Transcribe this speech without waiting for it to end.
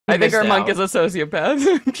I think our monk is a sociopath.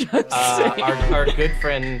 Just our good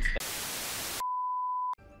friend.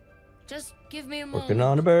 Just give me a moment. Working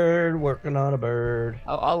on a bird, working on a bird.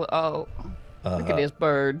 Oh, look at this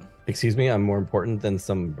bird. Excuse me, I'm more important than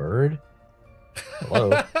some bird? Hello?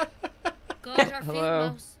 Got our field Hello.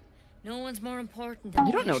 mouse. No one's more important than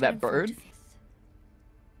You don't know that bird.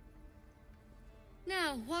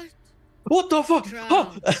 Now, what? What the fuck?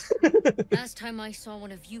 Oh. Last time I saw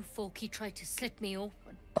one of you folk, he tried to slit me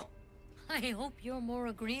open. I hope you're more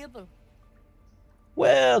agreeable.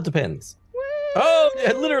 Well, depends. Oh,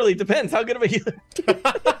 it literally depends. How good of a healer?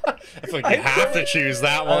 I feel like you have to choose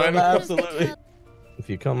that one. Absolutely. If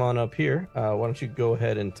you come on up here, why don't you go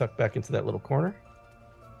ahead and tuck back into that little corner?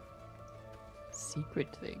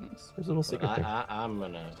 Secret things. There's a little secret thing. I'm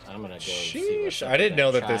gonna go. Sheesh, I didn't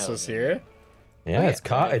know that this was here. Yeah,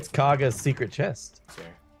 it's Kaga's secret chest. Sure.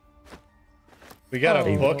 We got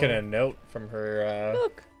a book and a note from her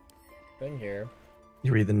Look. thing here.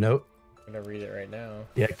 You read the note? I'm gonna read it right now.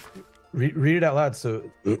 Yeah, read it out loud. So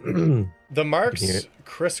the marks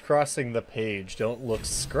crisscrossing the page don't look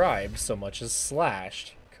scribed so much as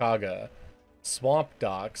slashed. Kaga, swamp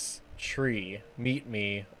docks, tree, meet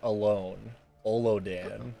me alone.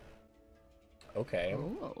 Olodan. Okay.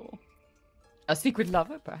 Oh. A secret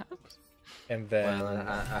lover, perhaps? And then well,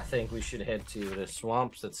 I think we should head to the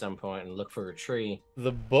swamps at some point and look for a tree.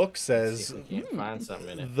 the book says See if we can't find something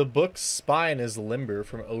in it. the book's spine is limber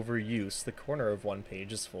from overuse. The corner of one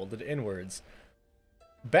page is folded inwards.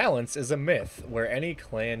 Balance is a myth where any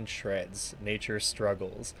clan treads, nature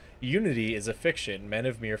struggles. Unity is a fiction. Men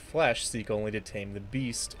of mere flesh seek only to tame the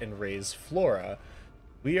beast and raise flora.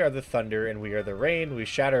 We are the thunder and we are the rain. We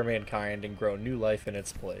shatter mankind and grow new life in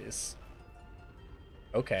its place.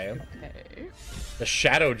 Okay. The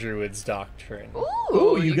Shadow Druids Doctrine.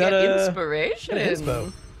 Ooh, you got get a inspiration.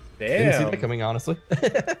 inspo. Didn't see that Damn. coming, honestly.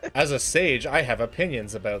 As a sage, I have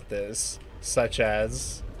opinions about this, such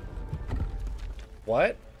as...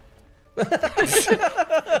 What?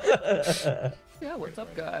 Yeah, what's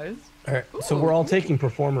up, guys? All right, so we're all taking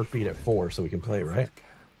performer feat at 4 so we can play, right?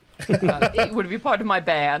 It would be part of my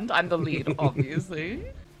band. I'm the lead, obviously.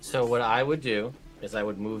 So what I would do is I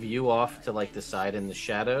would move you off to like the side in the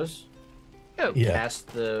shadows. Oh. Yeah. Cast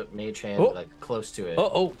the mage hand like close to it.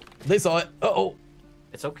 Oh, they saw it.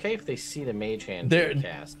 It's okay if they see the mage hand They're being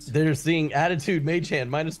cast. they're seeing attitude mage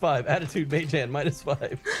hand -5, attitude mage hand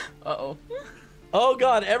 -5. Uh-oh. Oh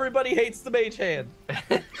god, everybody hates the mage hand.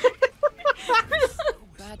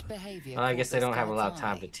 Bad behavior. I guess they don't have a lot of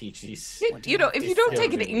time to teach these. You know, if you don't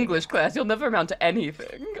take an children. English class, you'll never amount to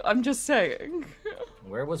anything. I'm just saying.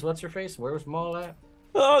 Where was what's her face? Where was Maul at?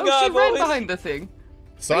 Oh Oh, god, she ran boys. behind the thing.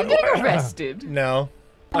 So Are you getting arrested? No.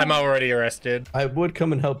 I'm already arrested. I would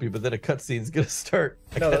come and help you, but then a cutscene's gonna start.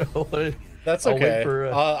 No, That's I'll wait okay. for,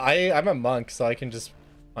 I'm a monk, so I can just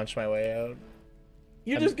punch my way out.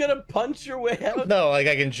 You're just gonna punch your way out? No, like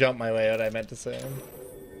I can jump my way out, I meant to say.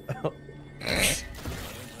 Oh.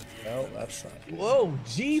 No, that's not. Whoa,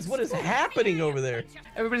 jeez, what is happening over there?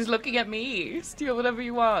 Everybody's looking at me. Steal whatever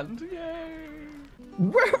you want. Yay.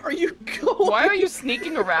 Where are you going? Why are you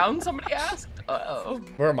sneaking around? Somebody asked. Uh-oh.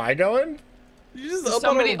 Where am I going? You just up on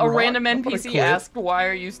Somebody, a rock, random up on a NPC cliff. asked, "Why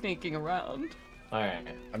are you sneaking around?" All right.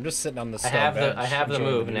 I'm just sitting on the I stone have bench. the enjoying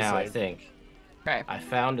move the now. I music. think. Okay. I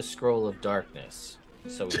found a scroll of darkness.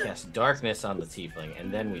 So we cast darkness on the tiefling,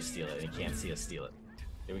 and then we steal it. And he can't see us steal it.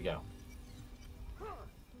 Here we go.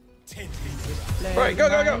 Right, go,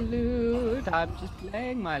 go, go. Loot. I'm just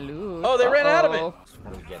playing my loot. Oh, they ran out of it. Uh-oh. How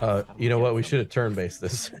do we get it? How do You know get what? it We from should have turn-based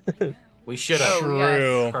this. We should have. Oh, yes.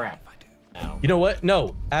 True. Crap. Ow. You know what?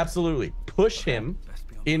 No, absolutely. Push him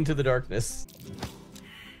into the darkness.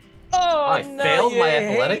 Oh, I failed my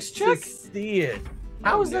athletics hate check? to see it.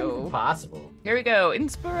 How is that no. even possible? Here we go.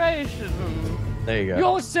 Inspiration. There you go.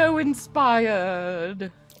 You're so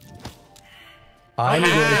inspired. I'm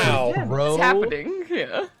Ow. going to throw What's happening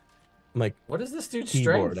here? my What is this dude's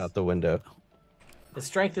keyboard strength? out the window. His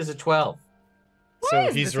strength is a 12. So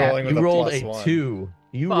is he's this rolling with You a rolled plus a one. 2.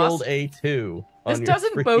 You Boss. rolled a 2. This on your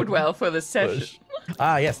doesn't bode freaking well for the session. push.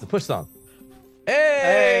 Ah, yes, the push song.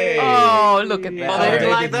 Hey! Oh, look at that. Oh, they didn't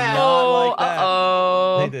like did that. not Oh, like that.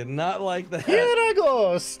 uh-oh. They did not like that. Here I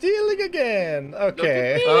go, stealing again.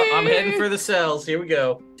 Okay. Oh, I'm heading for the cells. Here we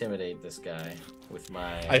go. Intimidate this guy with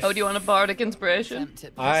my. Oh, do you want a bardic inspiration?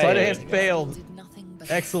 Sleight of hand failed. Did nothing but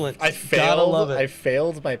Excellent. I Gotta love failed. it. I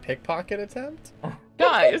failed my pickpocket attempt.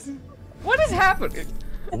 Guys, what is happening?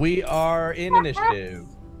 We are in initiative.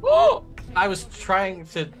 Oh, I was trying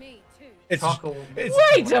to It's, talk. it's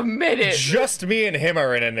wait a minute. just me and him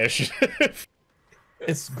are in initiative.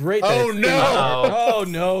 It's great. Oh, no! Oh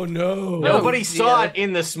no no! Nobody saw it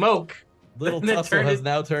in the smoke. Little Then it tussle turned has it-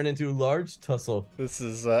 now turned into large tussle. This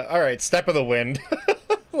is all right. Step of the wind.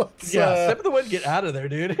 Let's, Yeah, step of the wind. Get out of there,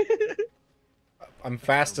 dude. I'm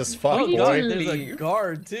fast as fuck, Oh need god, boy. to there's a leave.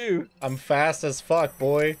 guard too. I'm fast as fuck,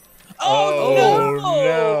 boy. Oh,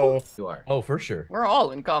 no! You are. Oh, for sure. We're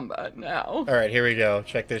all in combat now. All right, here we go.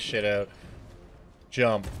 Check this shit out.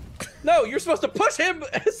 Jump. No, you're supposed to push him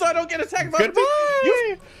so I don't get attacked by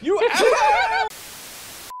Goodbye! you.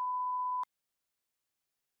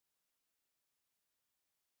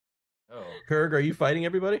 Oh. Kurg, are you fighting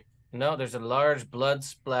everybody? No, there's a large blood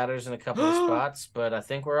splatters in a couple of spots, but I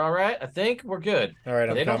think we're all right. I think we're good. All right,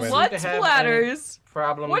 I'm They don't coming. seem Blood to have splatters.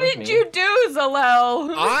 Problem What with did me. you do,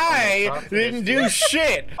 Zalel? I didn't do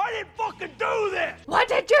shit. What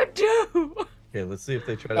did you do? Okay, let's see if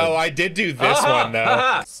they try to. Oh, I did do this Aha, one though.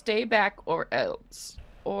 aha. Stay back or else.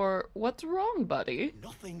 Or what's wrong, buddy?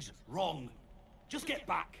 Nothing's wrong. Just get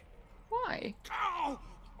back. Why? Ow!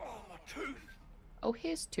 Oh, my tooth. Oh,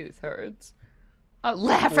 his tooth hurts.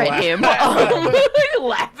 Laugh at him.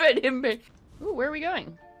 Laugh at him. Ooh, where are we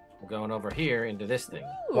going? We're going over here into this thing.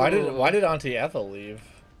 Why Ooh. did Auntie Ethel leave?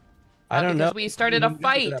 I don't because know. we started a We didn't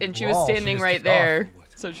fight get that and she was brawl, she standing just right took off. there.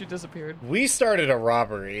 So she disappeared. We started a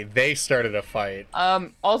robbery. They started a fight.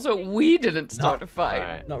 Also, we didn't start a fight. All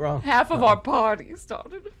right. Not wrong. Half of our party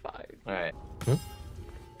started a fight. All right. Hmm?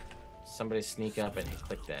 Somebody sneak up and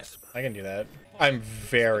click that. I can do that. I'm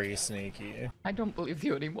very sneaky. I don't believe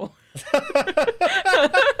you anymore. Kill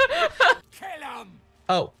him.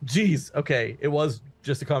 Oh, jeez. Okay, it was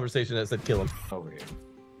just a conversation that said kill him. Over here.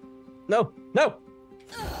 No, no.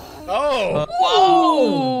 Oh!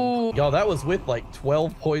 Whoa! Y'all, that was with like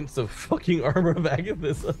 12 points of fucking armor of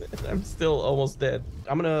Agathis. I'm still almost dead.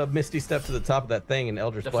 I'm gonna Misty Step to the top of that thing and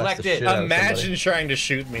Eldritch Blast the Deflect it. shit out of Imagine somebody. trying to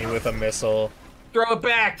shoot me with a missile. Throw it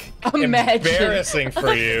back. Imagine Embarrassing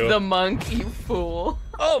for you. the monk, you fool.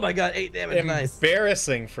 Oh my god, 8 damage. Nice.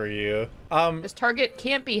 Embarrassing for you. This target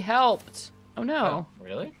can't be helped. Oh no. Oh,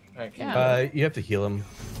 really? All right, can Yeah. You have to heal him.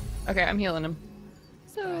 Okay, I'm healing him.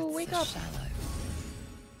 So wake up.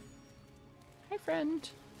 Hi, friend.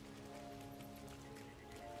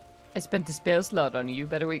 I spent the spell slot on you. You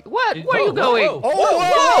better wait. What? Where are you going? whoa,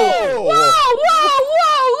 Oh, Whoa! Whoa!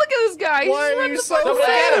 Whoa! Look at this guy. Why He's are running you the so fucking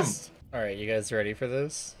fast? All right, you guys ready for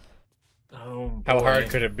this? Oh, How boy. hard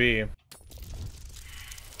could it be?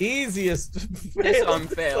 Easiest. This one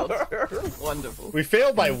failed. Wonderful. We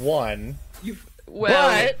failed by one,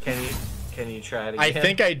 Well, but Can you try it again? I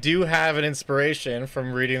think I do have an inspiration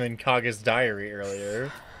from reading Nkaga's diary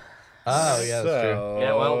earlier. Oh yeah, that's true.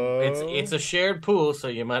 Yeah, well, it's a shared pool, so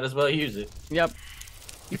you might as well use it. yep.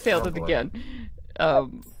 You failed Oh, it boy. again.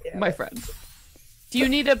 My friend. Do you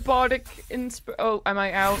need a bardic Oh, am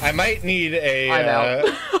I out? I might need a I'm out.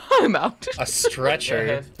 I'm out. a stretcher.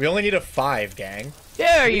 ahead. We only need a 5, gang.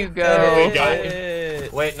 There you go. There we go.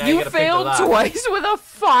 Shit. Wait, now you You gotta pick the failed lock. twice with a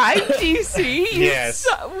 5 DC? You Yes.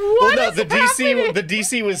 What Well, no, is the happening?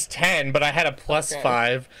 DC was 10, but I had a plus Okay.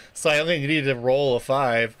 5, so I only needed to roll a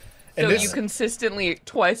 5. And So this, you consistently,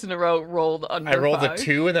 twice in a row, rolled under I rolled 5? a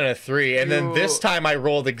 2 and then a 3, and then this You- time I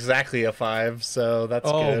rolled exactly a 5, so that's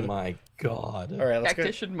Oh good. my god. All right, let's go.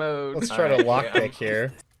 Tactician mode. Let's try to Alright, lockpick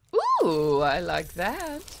here. Ooh, I like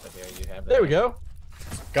that. So there you have There we that. go.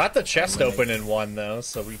 Got the chest open in one though,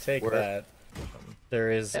 so we take Word. that. There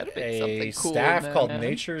is That'd be a something cool staff in called there, man.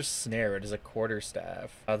 Nature's Snare. It is a quarter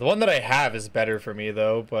staff. The one that I have is better for me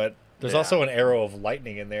though, but there's Yeah. also an arrow of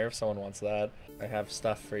lightning in there if someone wants that. I have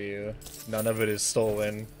stuff for you. None of it is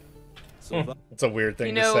stolen. It's a weird thing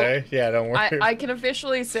You to know, say. Yeah, don't worry. I can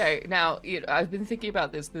officially say, now, I've been thinking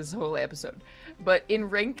about this whole episode, but in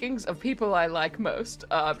rankings of people I like most,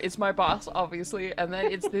 it's my boss, obviously, and then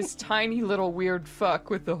it's this tiny little weird fuck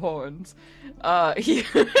with the horns.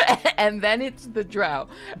 And then it's the drow,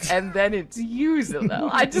 and then it's you, Zalel.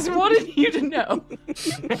 I just wanted you to know.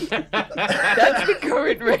 That's the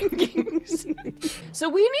current rankings. So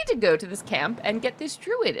we need to go to this camp and get this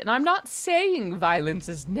druid, and I'm not saying violence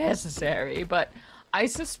is necessary, but I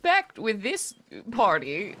suspect with this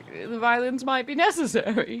party, the violence might be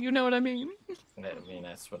necessary. You know what I mean? I mean,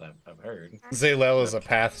 that's what I've heard. Zalel is a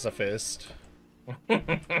pacifist.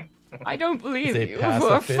 I don't believe Is it you for a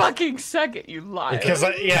pacifist? fucking second, you liar. Because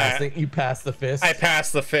yeah, You passed the fist. I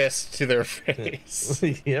passed the fist to their face.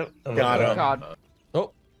 Yep. Got him. God.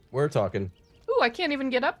 Oh, we're talking. Ooh, I can't even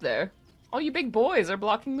get up there. All you big boys are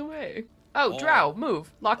blocking the way. Oh, drow, move.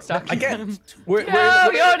 Lock, stock. I can't. We're No, in you're on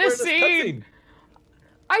a we're in this scene. cutscene.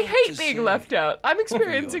 I hate being left out. I'm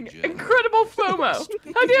experiencing incredible FOMO.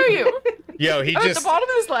 How dare you? Yo, he I'm at just. the bottom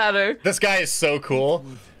of this ladder. This guy is so cool.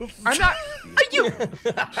 I'm not. You.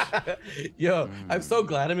 Yo, I'm so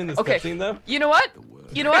glad I'm in this Okay. cutscene though. You know what?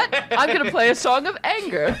 You know what? I'm gonna play a song of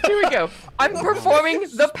anger. Here we go. I'm performing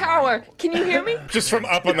the power. Can you hear me? Just from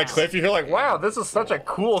up on the cliff, you hear like, wow, this is such a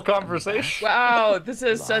cool conversation. Wow, this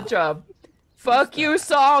is such a fuck you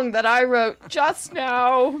song that I wrote just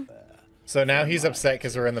now. So now he's upset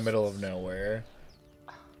because we're in the middle of nowhere.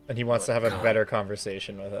 And he wants to have a better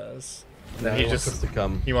conversation with us. And then He wants us to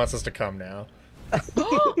come. He wants us to come now.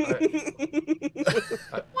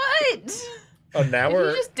 What? Oh, now Did we're.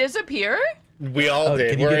 you just disappear? We all Oh,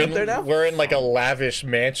 did. can you We're get in, up there now? we're in like a lavish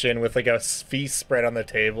mansion with like a feast spread on the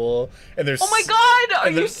table, and there's Oh my god, are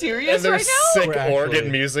and you there's- serious and there's right now? sick We're actually-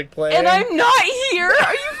 organ music playing. And I'm not here?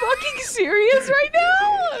 Are you fucking serious right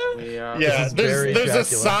now? Yeah. yeah, This is very there's a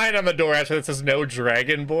Dracula. sign on the door actually that says no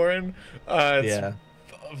dragonborn. It's- Yeah.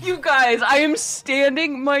 You guys, I am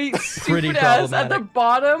standing my Pretty stupid ass at the problematic.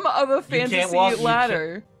 bottom of a can't fantasy walk- you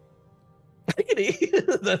ladder.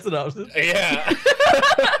 That's an option. Yeah.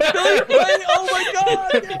 Oh my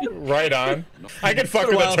god! Right on. I could fuck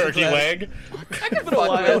Been a with a while since turkey I- leg. I can been a fuck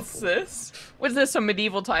while. with this. Was this some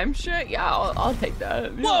medieval time shit? Yeah, I'll take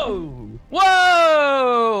that. Whoa!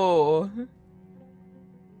 Whoa!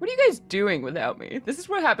 What are you guys doing without me? This is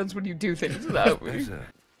what happens when you do things without me.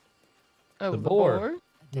 Oh, The boar.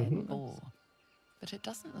 Dead boar. But it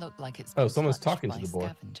doesn't look like it's Oh, been someone's touched talking to by the boar.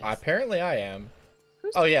 scavengers. Apparently I am.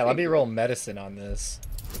 Who's Oh yeah, let me talking? roll medicine on this.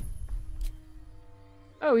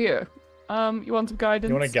 Oh, here. You want some guidance?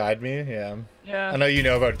 You want to guide me? Yeah. Yeah. I know you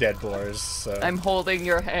know about dead boars, so. I'm holding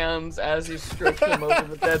your hands as you stroke them over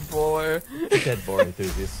the dead boar. Dead boar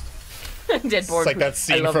enthusiast. Dead boar. It's like that I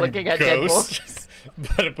scene love from looking at dead Ghost, boars.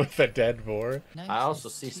 but with a dead boar. I also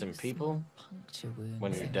Notice see some two people small puncture wounds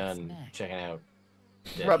when you're in its done neck. checking out.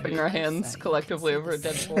 dead Rubbing people. our hands collectively over a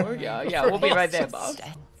dead boar. Yeah, yeah, we'll be right there, boss.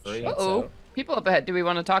 Free. Uh-oh. People up ahead. Do we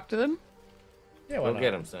want to talk to them? Yeah, why Go not?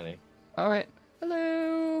 get him, Sonny. All right.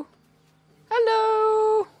 Hello.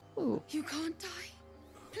 Hello. Ooh, You can't die.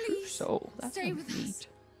 Please. soul. That's Stay so with neat. us.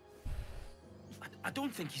 I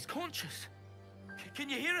don't think he's conscious. Can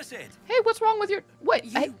you hear us, Ed? Hey, what's wrong with your... Wait,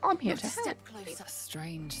 You hey, I'm here must to help. step closer. A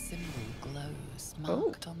strange symbol glows Oh.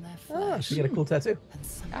 marked on their Ah, flesh. she got a cool tattoo. And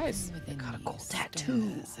something Guys, within got a you cool tattoo.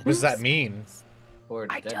 stirs and What does that mean? Poor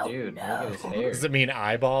I dead don't dude. Look at his know. hair. Does it mean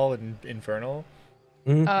eyeball and infernal?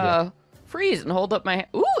 Freeze and hold up my...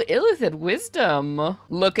 Ooh, Illithid wisdom.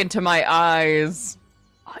 Look into my eyes.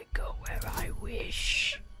 I go where I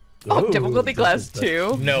wish. Oh, Ooh, difficulty this class is the-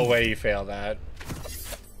 2. No way you fail that.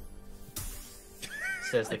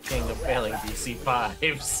 Says the king of failing DC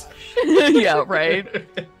 5s. Yeah, right?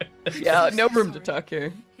 Yeah, no room to Sorry. talk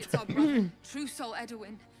here. It's our brother, True Soul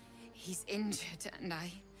Edwin. He's injured, and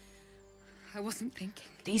I wasn't thinking.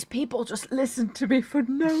 These people just listen to me for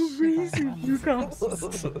no reason, runs you across guys.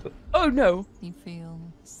 your skin. Oh no. You feel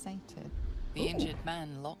sated. The injured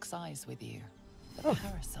man locks eyes with you. The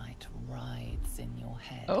parasite writhes in your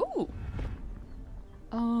head. Oh.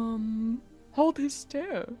 Hold his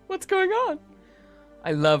stare. What's going on?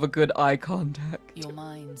 I love a good eye contact. Your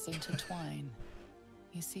minds intertwine.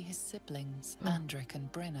 You see his siblings, Andric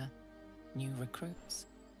and Brenna, new recruits.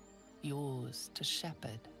 Yours to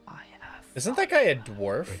shepherd. I have. Isn't that guy a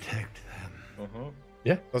dwarf? Protect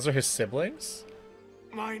them. Those are his siblings?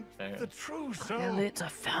 Mine, Fair. the true Well, soul. it's a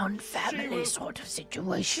found family will- sort of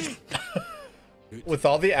situation. With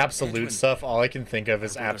all the absolute stuff, all I can think of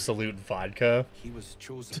is absolute vodka. He was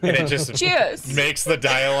chosen. And it just Cheers. makes the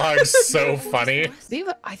dialogue so funny.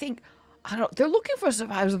 I think, I don't. They're looking for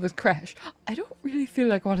survivors of this crash. I don't really feel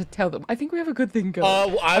like I want to tell them. I think we have a good thing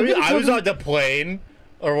going. I'm gonna I tell was them- on the plane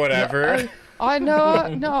or whatever. I know.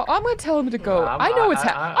 No, I'm gonna tell them to go. I'm- I know what's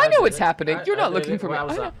I know did what's it. happening. You're I not did looking it for me. when I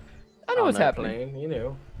was I know on what's that happening. plane, you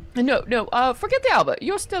knew. No, forget the Alba.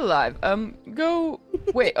 You're still alive. Go.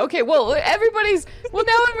 Wait. Okay. Well, now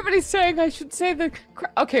everybody's saying I should say the.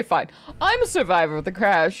 Okay, fine. I'm a survivor of the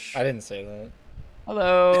crash. I didn't say that.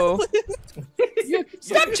 Hello.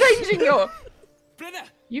 Stop changing your. Brenna,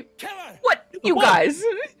 You. kill her! What? You guys.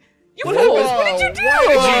 You fools. Whoa, What did you do?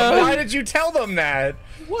 Why did you tell them that?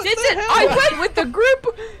 I went with the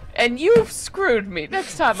group, and you screwed me.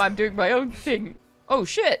 Next time I'm doing my own thing. Oh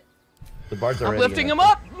shit! The bard's I'm already. lifting him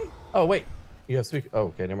up. Oh wait, you have speak. Oh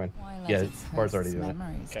okay, never mind. Why let Yeah, its bard's already host's doing it.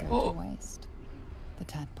 memories Okay. go to waste? The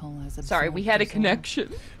tadpole has Sorry, we absorbed had a his own connection.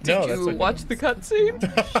 No, Did that's you okay. watch the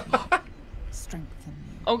cutscene? strengthen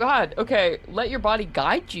you. Oh god, okay. Let your body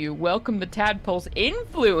guide you. Welcome the tadpole's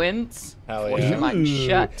influence. Hell Force your yeah. mind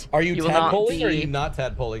shut. Are you will not tadpoling or are be- you not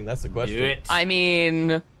tadpoling? That's the question. Do it. I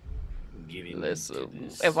mean, Give it listen, to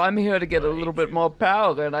this if I'm here to get a little bit more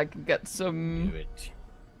power, then I can get some... Do it.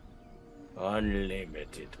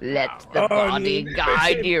 Unlimited. Let power. the body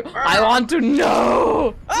guide you. I want to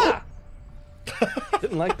know! Ah!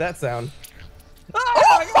 Didn't like that sound.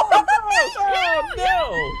 Oh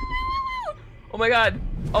no! Oh my god.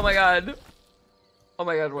 Oh my god. Oh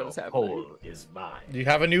my god, what is happening? Pole is mine. You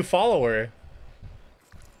have a new follower.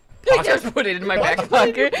 I just put it in my back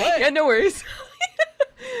pocket. Yeah, no worries.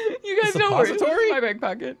 You guys, no worries. It's Suppository? in my back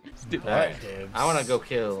pocket. Stupid. All right. Dibs. I want to go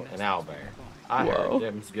kill an owlbear. I Whoa. heard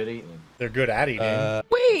them's good eating. They're good at eating.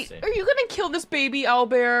 Wait, see. are you gonna kill this baby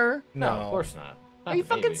owlbear? No, of course not. Not Are you the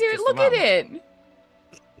fucking baby, serious? just the Look at mama. it.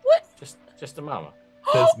 What? Just a mama.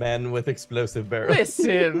 This man with explosive barrels.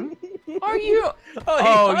 Listen. Are you?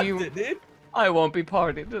 Oh, you. it, dude. I won't be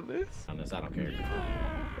party to this. On this, I don't care. The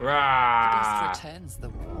beast Rah! returns the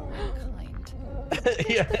warm kind.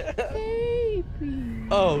 Yeah. Baby.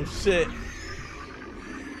 Oh shit.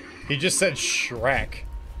 He just said Shrek.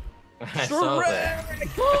 I saw that.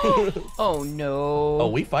 Oh no. Oh,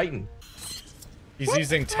 we fighting. He's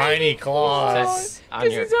using tiny claws. That's on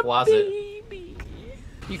This your is a closet. baby.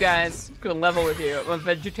 You guys, gonna level with you. I'm a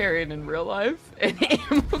vegetarian in real life, and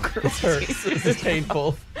animal cruelty Hurts. This is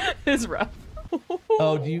painful. is rough.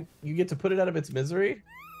 Oh, do you get to put it out of its misery?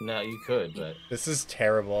 No, you could, but This is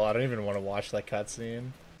terrible. I don't even want to watch that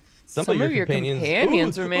cutscene. Some of your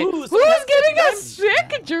companions Ooh, are made. ooh, Who's someone has getting a them.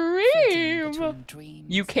 sick dream? Between dreams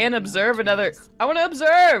You can and observe another. nightmares. I want to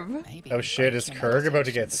observe. Maybe Oh shit, is Kurg about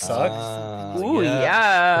to get sucked? Ooh,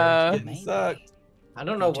 yeah. Getting sucked. I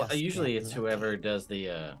don't know. Just Usually, get it's lucky. whoever does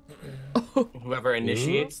the whoever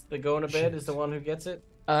initiates the going to bed is the one who gets it.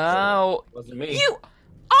 Oh, Wasn't me.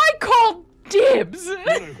 I called dibs.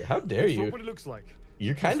 How dare you? What it looks like.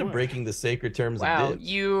 You're kind of breaking the sacred terms Wow, of dibs.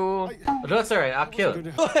 you. But that's all right. I'll kill it.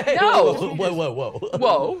 Hey, No. Whoa.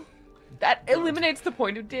 Whoa. That eliminates the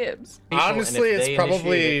point of dibs. People, and Honestly, if it's they probably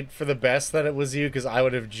initiate for the best that it was you, because I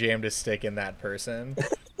would have jammed a stick in that person.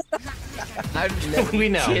 I'd it- we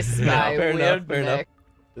know. kiss Yeah, my fair enough, weird fair enough. neck.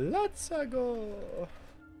 Let's go.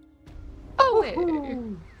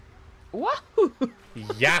 Oh, wahoo!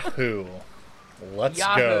 Yahoo! Let's go.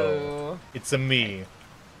 Yahoo! It's a me,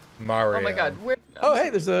 Mario. Oh my God, where? Oh, hey,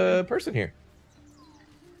 there's a person here.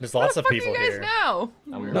 There's lots Where of the fuck people are you guys here. now?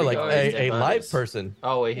 I'm No, like going a dead live bodies. person.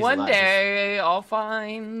 Oh wait, he's One alive. day I'll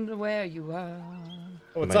find where you are.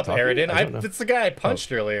 What's Am I up, talking? Aridin? I don't know. It's the guy I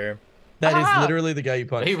punched earlier. That is Ah. literally the guy you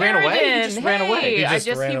punched. He ran away. He Harrigan, just ran away. hey, He I just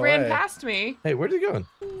just ran he ran away. past me. Hey, where's he going?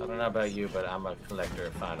 I don't know about you, but I'm a collector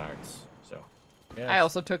of fine arts. So Yeah. I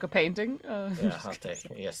also took a painting. yeah, I'll take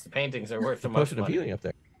it. Yes, the paintings are worth The the most potion of money. healing up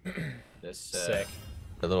there. This Sick.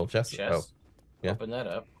 The little chest. chest. Oh, yeah. Open that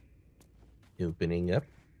up. opening up.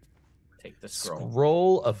 Take the scroll.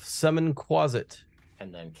 Scroll of summon quasit.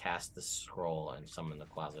 And then cast the scroll and summon the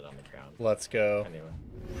closet on the ground. Let's go. Anyway.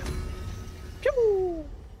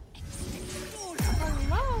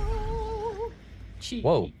 Cheeky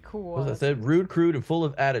Whoa. cool. What was that said? Rude, crude, and full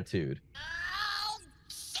of attitude.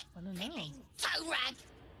 I don't know. Toe rag.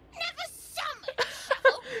 Never summoned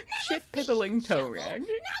shovel. Shit piddling toe rag.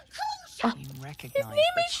 You recognize His name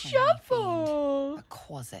is Shuffle. a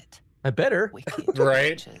quasit. I better. Wicked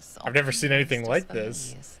Right? creatures I've never often seen anything used like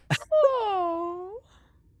as this. familiars. Oh.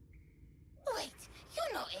 Wait,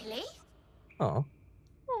 you're not Illy. Oh,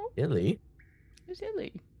 Oh, Illy. who's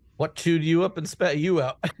Illy? What chewed you up and spat you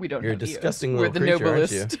out? We don't You're a have ears. disgusting We're little the creature,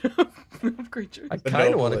 aren't you? noblest of creatures. I The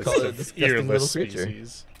kind of want to noblest call it a of disgusting little earless creature.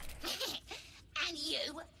 species. And you,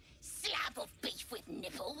 slab of beef with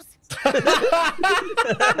nipples.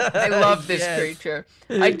 I love this Yes. creature.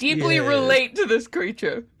 I deeply Yes. relate to this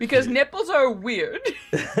creature because nipples are weird.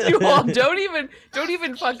 You all don't even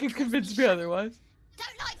fucking convince me otherwise.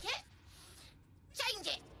 Don't like it? Change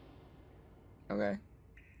it. Okay.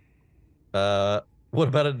 What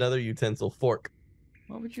about another utensil? Fork.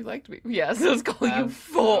 What would you like to be? Yes, let's call you Um,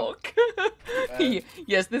 fork.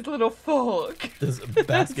 Yes, this little fork. This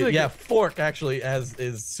basket. like- Yeah, fork actually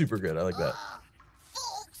is super good. I like that.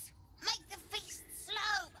 Forks make the feast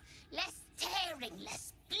slow. Less tearing,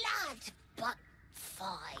 less blood, but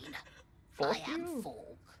fine. Fork I am you.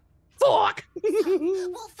 Fork. Fork.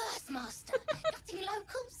 What first, Master? Gutting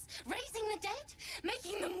locals, raising the dead,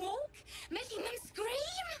 making them walk, making them scream?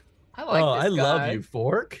 I like Oh, this I love guy. you,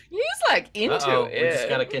 Fork. He's like into Uh-oh, it. we just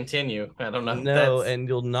gotta continue. I don't know. if No, that's- and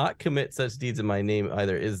you'll not commit such deeds in my name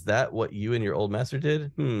either. Is that what you and your old master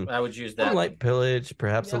did? I would use that. Some light pillage,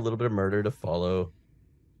 perhaps a Yeah. little bit of murder to follow.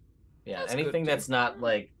 Yeah, That's anything good, that's not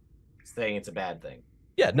like saying it's a bad thing.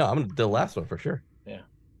 Yeah, no, I'm the last one for sure. Yeah.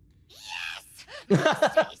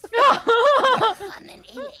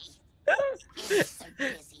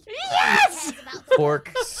 Yes!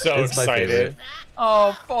 Fork. So is my excited. favorite.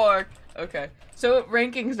 Oh, fork. Okay. So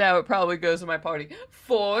rankings now, it probably goes to my party.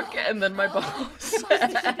 Fork, and then my boss.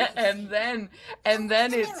 and then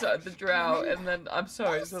it's the drow, and then, I'm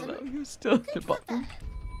sorry, so you're still at the bottom.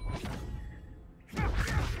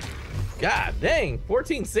 God dang,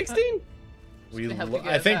 14, 16?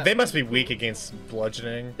 I think they must be weak against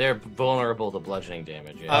bludgeoning. They're vulnerable to bludgeoning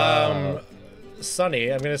damage. Yeah. Sunny,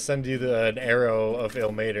 I'm gonna send you an arrow of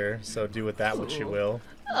Ilmater, so do with that what you will.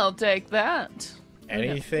 I'll take that.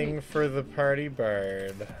 Anything for the party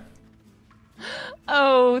bard.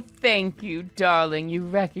 Oh, thank you, darling. You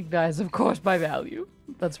recognize, of course, my value.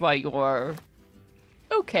 That's why you're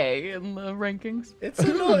okay in the rankings. It's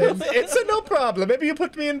a no problem. Maybe you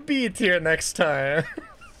put me in B tier next time.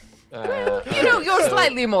 You know, you're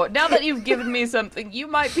slightly more. Now that you've given me something, you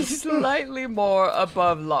might be slightly more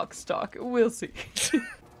above Lockstock. We'll see. You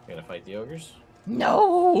gonna fight the ogres?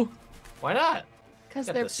 No! Why not? Because He's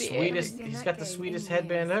got they're the sweetest. He's got the sweetest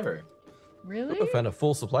headband ever. Really? I found a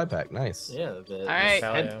full supply pack. Nice. Yeah. The right.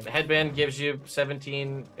 headband gives you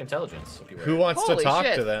 17 intelligence if you wear Who it. wants Holy to talk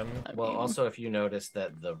shit. to them? Well, also if you notice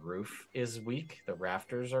that the roof is weak, the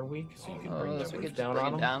rafters are weak, so you can bring the so we roof could down bring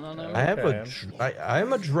on it them. down on them. I have Okay.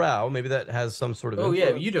 I'm a drow. Maybe that has some sort of. Oh yeah,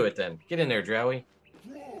 influence. you do it then. Get in there, Drowy.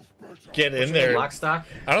 Get in there. Lockstock.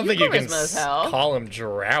 I don't think you can charisma as hell. call him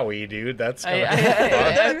Drowy, dude. That's I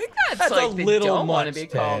kind think that's That's like a they little don't want to much,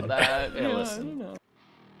 be called Ted. that. Yeah, Yeah, listen. I don't know.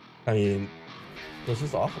 I mean, this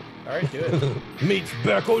is awful. All right, do it. Meat's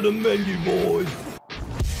back on the menu, boys.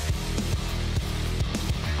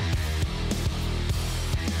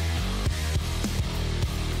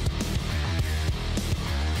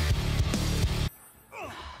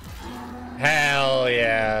 Hell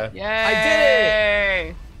yeah.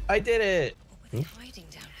 Yay! I did it.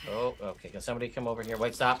 Oh, okay. Can somebody come over here?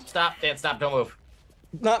 Wait, stop, Dan, stop! Don't move.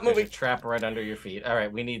 Not There's a moving. trap right under your feet. All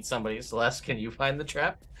right, we need somebody. Celeste, can you find the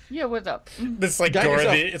trap? Yeah, what's up? It's like Guide Dora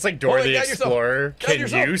yourself. the. It's like Dora Hold it, the guide yourself. Explorer. Guide Can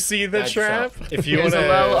yourself. you see the Guide trap? yourself. If you Here's want a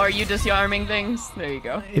well, to. are you disarming things? There you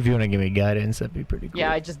go. If you want to give me guidance, that'd be pretty cool.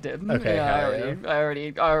 Yeah, I just did. Okay, Yeah, hell I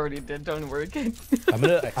already did. Don't worry, kid. I'm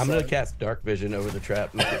gonna Excellent. cast dark vision over the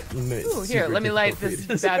trap. Make it Ooh, here, super let me light difficult for you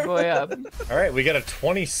this to- bad boy up. All right, we got a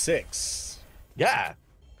 26. Yeah.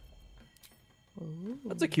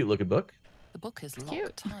 That's a cute looking book. The book is Cute.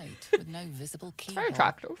 locked tight with no visible key. Very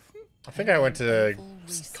attractive. I think I went to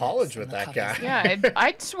college with that guy. Yeah,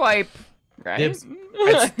 I'd swipe. Right? Dibs.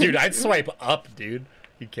 Dude, I'd swipe up, dude.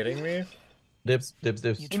 You kidding me? Dips, dips,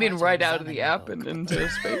 dips. You mean right out of the app and into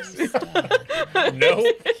space?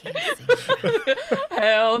 No.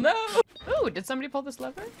 Hell no. Ooh, did somebody pull this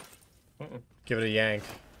lever? Give it a yank.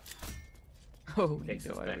 Oh, Takes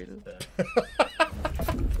no, us I back read to it.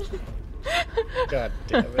 the- God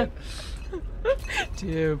damn it.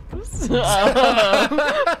 Tips.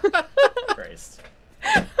 Christ.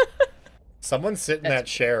 Someone sit in that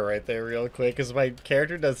chair right there real quick, because my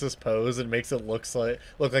character does this pose and makes it look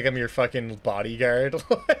like I'm your fucking bodyguard.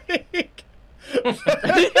 Like...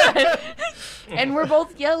 And we're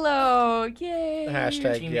both yellow. Yay.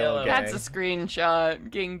 Hashtag Team yellow yellow. gang. That's a screenshot.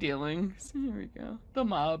 Gang dealings. Here we go. The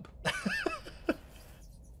mob.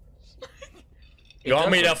 You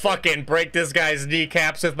want me to fucking break this guy's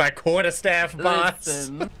kneecaps with my quarterstaff, boss?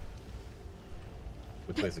 Listen.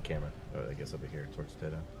 Which way's the camera? Oh, I guess over here, towards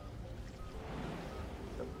Ted.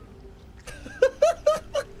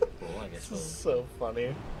 Cool, I guess This is so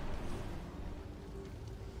funny.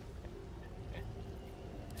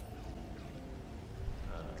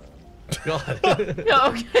 God.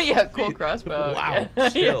 Okay, yeah, cool crossbow. Wow, Yeah,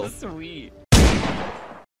 chill. sweet.